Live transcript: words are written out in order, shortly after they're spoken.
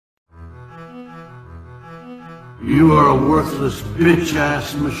You are a worthless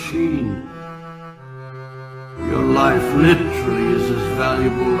bitch-ass machine. Your life literally is as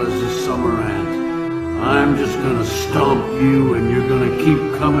valuable as a summer ant. I'm just gonna stomp you and you're gonna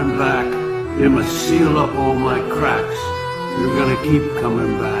keep coming back. I'ma seal up all my cracks. You're gonna keep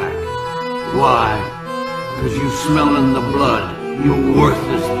coming back. Why? 'Cause you smelling the blood, you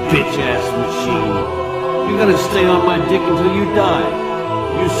worthless bitch-ass machine. You're gonna stay on my dick until you die.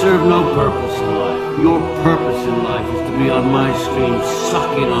 You serve no purpose in life. Your purpose in life is to be on my screen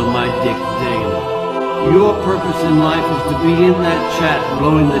sucking on my dick daily. Your purpose in life is to be in that chat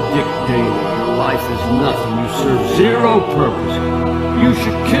blowing the dick daily. Your life is nothing. You serve zero purpose. You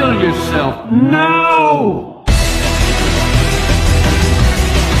should kill yourself now!